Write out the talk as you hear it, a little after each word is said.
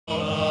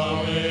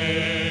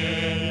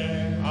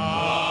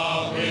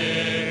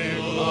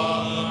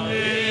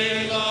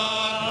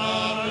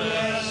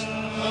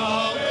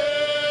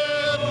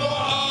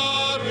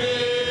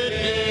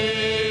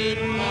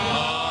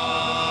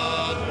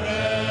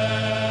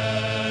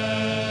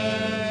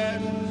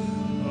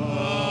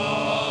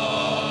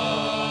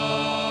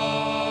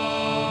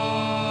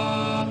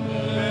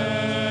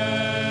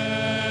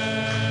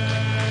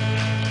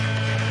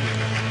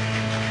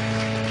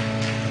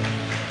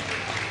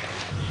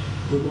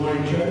Good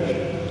morning,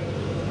 church.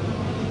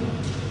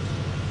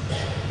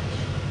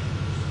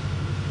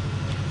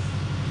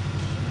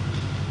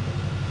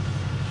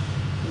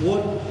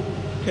 What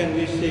can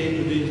we say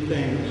to these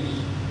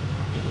things?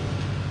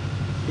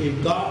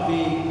 If God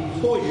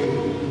be for you,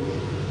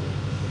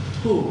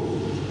 who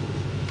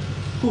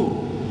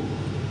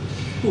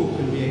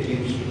can be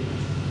against you?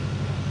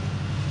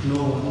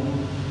 No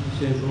one,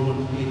 says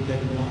Romans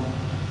 8:31.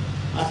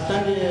 I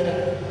stand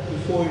here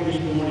before you this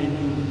morning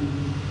to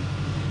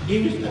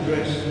give this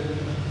address,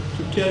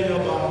 to tell you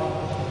about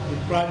the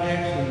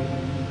projects and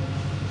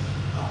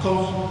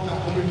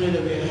accomplishments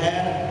that we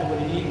had over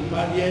the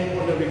past year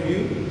under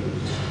review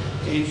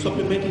and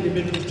supplementing the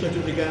Methodist Church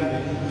of the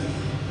Gambia.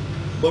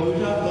 But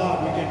without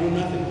God, we can do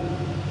nothing.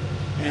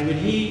 And with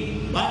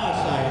He by our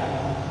side,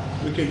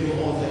 we can do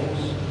all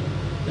things.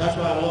 That's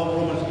why I love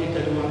Romans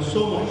 8:31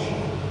 so much.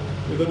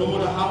 Because no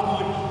matter how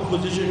much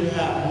opposition you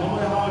have, no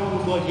matter how much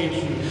people go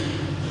against you,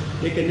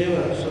 they can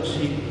never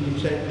succeed. He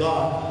said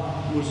God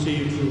will see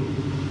you through.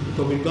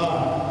 Because with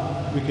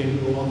God, we can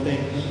do all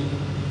things.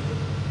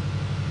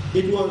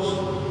 It was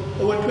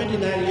over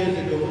 29 years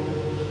ago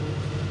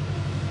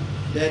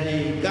that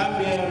the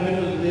Gambia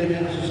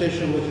Methodist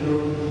Association was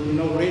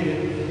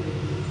inaugurated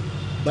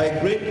by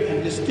great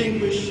and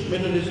distinguished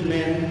Methodist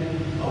men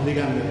of the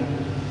Gambia.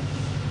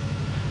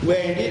 We are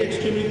indeed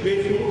extremely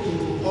grateful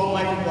to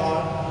Almighty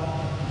God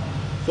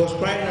for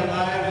sparing our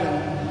lives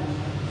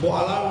and for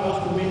allowing us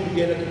to meet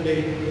together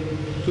today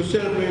to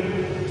celebrate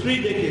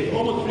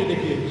almost three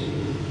decades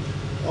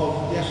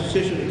of the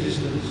association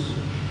existence.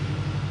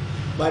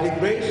 By the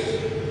grace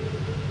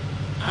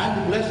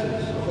and the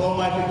blessings of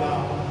Almighty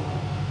God,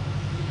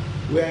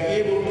 we are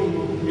able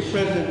to be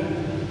present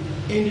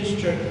in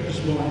this church this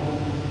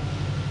morning.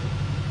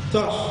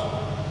 Thus,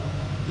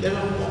 let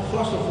us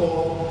first of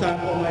all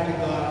thank Almighty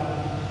God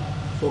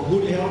for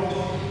good health,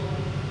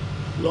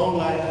 long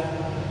life,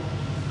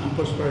 and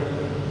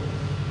prosperity.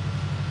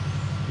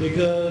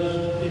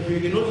 Because if you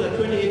can notice the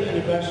 28th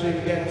anniversary, we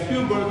got a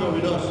few brothers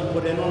with us,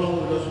 but they're no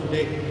longer with us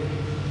today.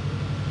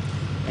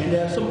 And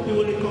there are some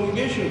people in the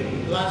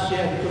congregation last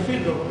year at the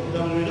cathedral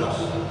that were with us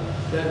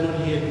that are not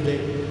here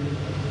today.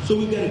 So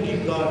we got to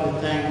give God the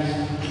thanks,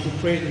 to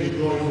praise and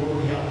glory for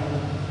good health.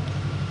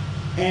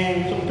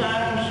 And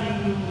sometimes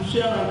you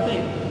sit down and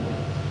think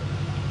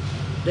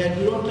that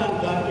you don't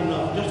thank God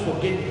enough, just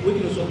forget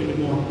waking us up in the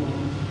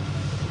morning.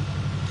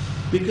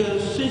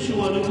 Because since you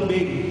were a little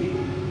baby,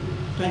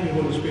 thank you,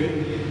 Holy Spirit,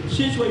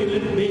 since you were a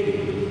little baby,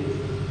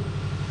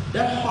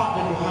 that heart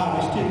that you have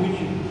is still with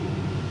you.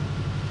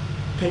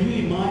 Can you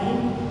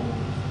imagine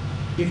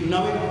if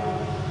now we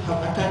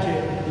have attached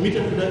a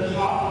meter to that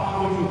heart, how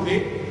much you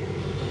pay?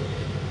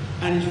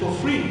 And it's for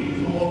free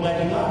from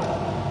Almighty God.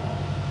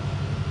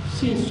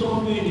 Since some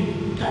of you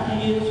in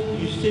 30 years,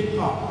 you save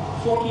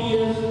heart, 40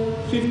 years,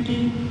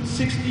 50,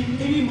 60,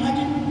 can you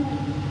imagine?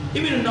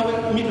 Even now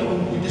a meter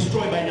will be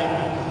destroyed by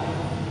now.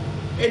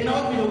 And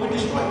now we will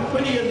destroy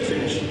 20 years to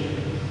finish.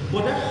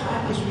 But that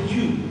heart is with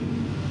you.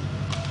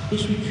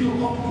 It's with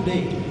you up to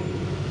today.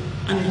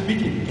 And it's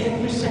beating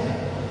every second.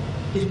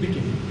 It's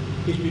beating.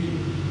 It's beating.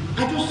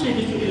 I just say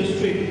this to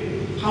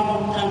illustrate how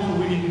much thankful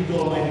we need to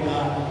Almighty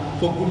God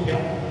for good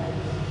health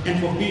and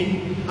for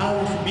being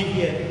allowed to be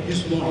here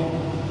this morning.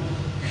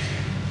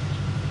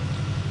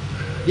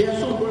 There are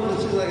some brothers and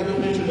sisters, like I just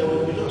mentioned, that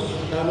were with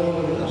us, that are no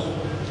longer with us.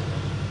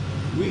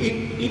 We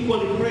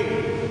equally pray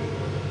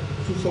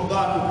for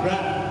God to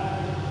grant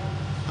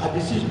our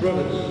deceased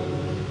brothers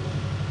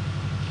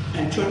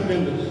and church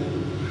members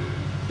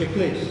a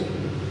place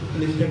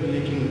in His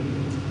heavenly kingdom.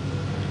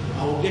 I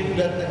will get to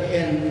that at the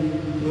end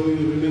when we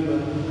remember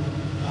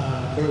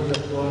brothers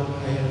that God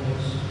ahead of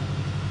us.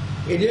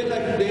 A day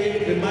like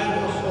today reminds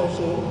us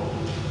also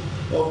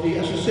of the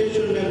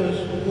association members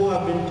who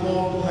have been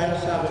called to higher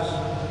service,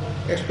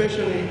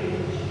 especially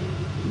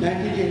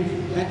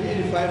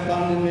 1985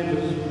 founding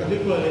members,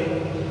 particularly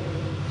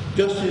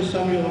Justice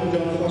Samuel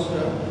John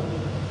Foster,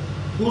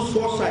 whose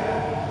foresight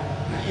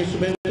and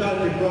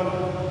instrumentality brought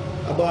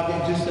about the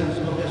existence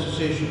of the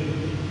association.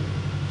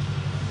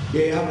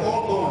 They have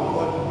all gone,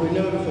 but will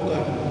never be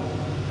forgotten.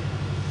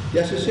 The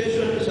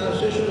association is an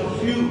association of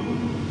few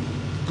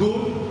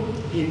good,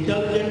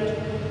 intelligent,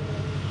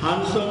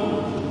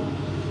 handsome,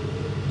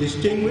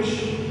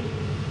 distinguished,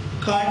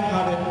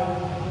 kind-hearted,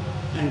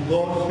 and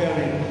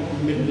God-fearing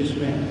Methodist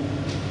men.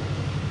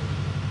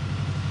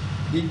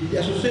 The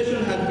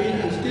association has been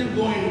and still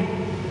going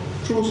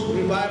through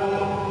revival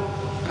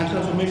and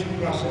transformation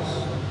process.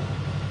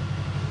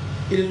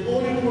 It is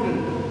only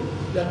prudent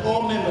that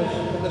all members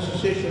of the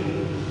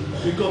association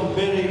become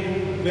very,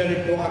 very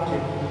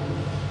proactive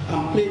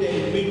and play their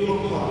individual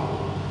part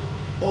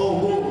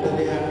or role that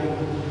they have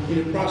in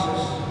the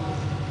process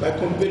by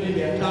converting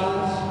their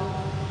talents,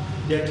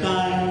 their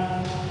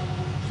time,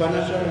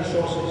 financial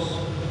resources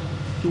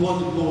towards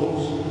the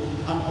goals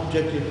and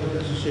objectives of the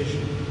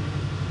association.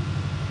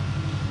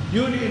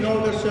 During the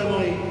inaugural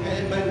ceremony,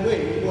 and by the way,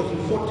 it was on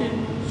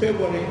 14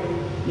 February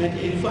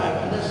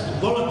 1985, and that's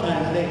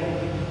Valentine's Day.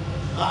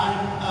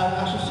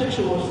 Our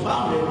association was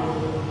founded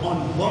on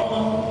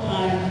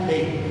Valentine's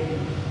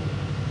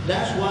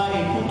That's why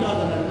in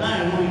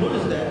 2009, when we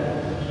noticed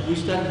that, we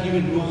started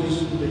giving roses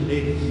to the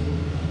ladies.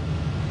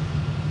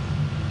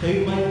 Can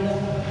you imagine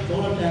that?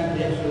 All the time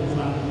they are so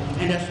fun,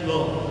 and that's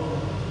law.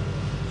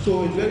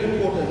 So it's very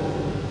important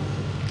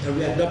that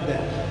we adopt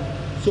that.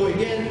 So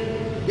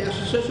again, the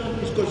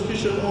association's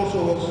constitution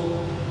also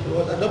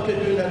was adopted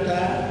during that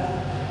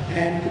time,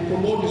 and to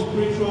promote the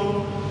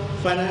spiritual,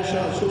 financial,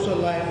 and social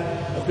life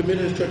of the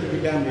Methodist Church of the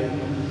Gambia.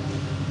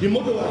 The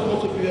motto, as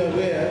most of you are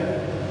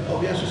aware, of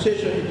the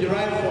association is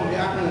derived from the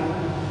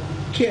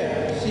acronym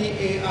CARE,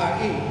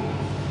 C-A-R-E.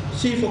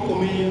 C for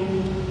communion,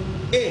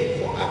 A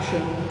for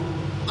action,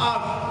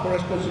 R for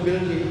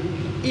responsibility,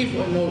 E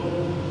for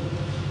enrollment.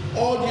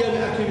 All GLA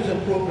activities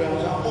and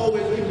programs are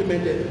always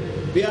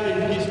implemented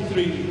bearing these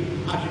three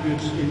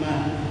attributes in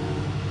mind.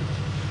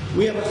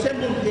 We have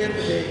assembled here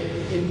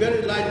today in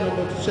very light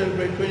number to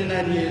celebrate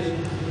 29 years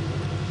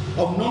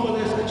of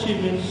numberless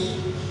achievements.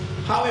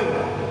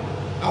 However,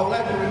 I would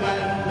like to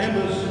remind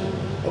members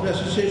of the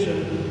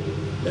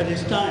association that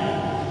it's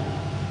time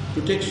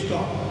to take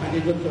stock and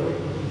inventory.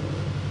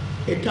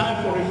 A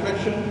time for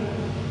reflection,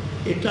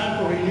 a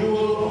time for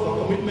renewal of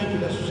our commitment to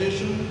the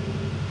association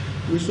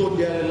we so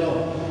dearly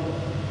love.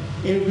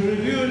 In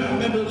reviewing our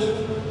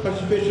members'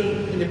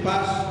 participation in the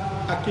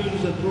past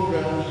activities and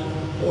programs,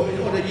 or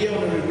the year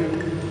under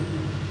review,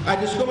 I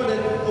discovered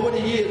that over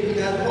the years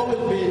it has always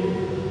been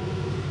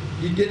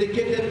the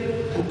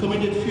dedicated and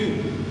committed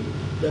few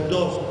that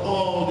does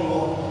all the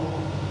work.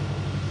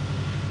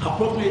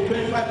 Approximately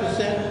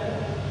 25%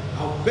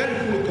 are very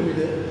fully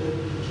committed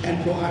and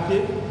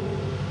proactive,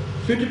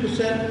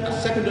 50% are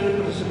secondary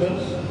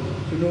participants,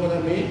 if you know what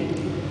I mean,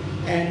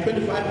 and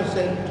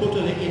 25%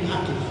 totally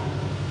inactive.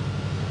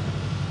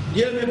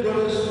 Dear my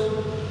brothers,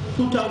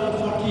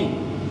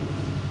 2014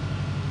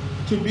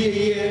 to be a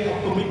year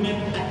of commitment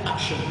and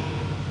action,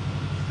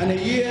 and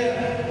a year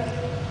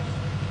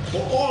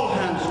for all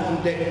hands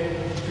on deck,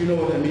 if you know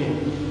what I mean,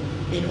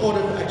 in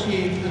order to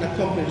achieve and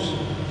accomplish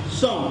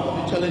some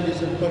of the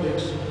challenges and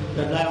projects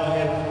that lie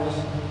ahead of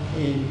us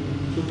in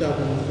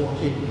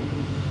 2014.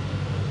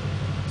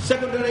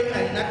 Secondary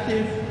and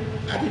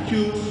inactive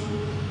attitudes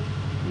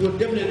will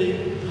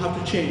definitely have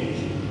to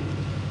change.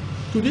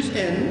 To this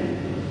end,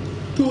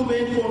 two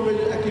main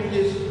fundraising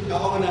activities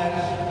are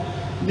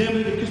organized,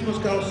 namely the Christmas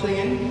Carol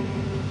singing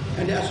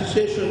and the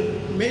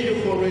association major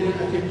fundraising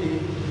activity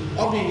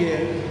of the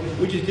year,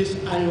 which is this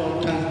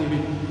annual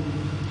Thanksgiving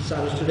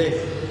service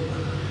today.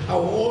 I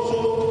will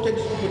also take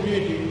this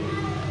opportunity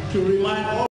to remind all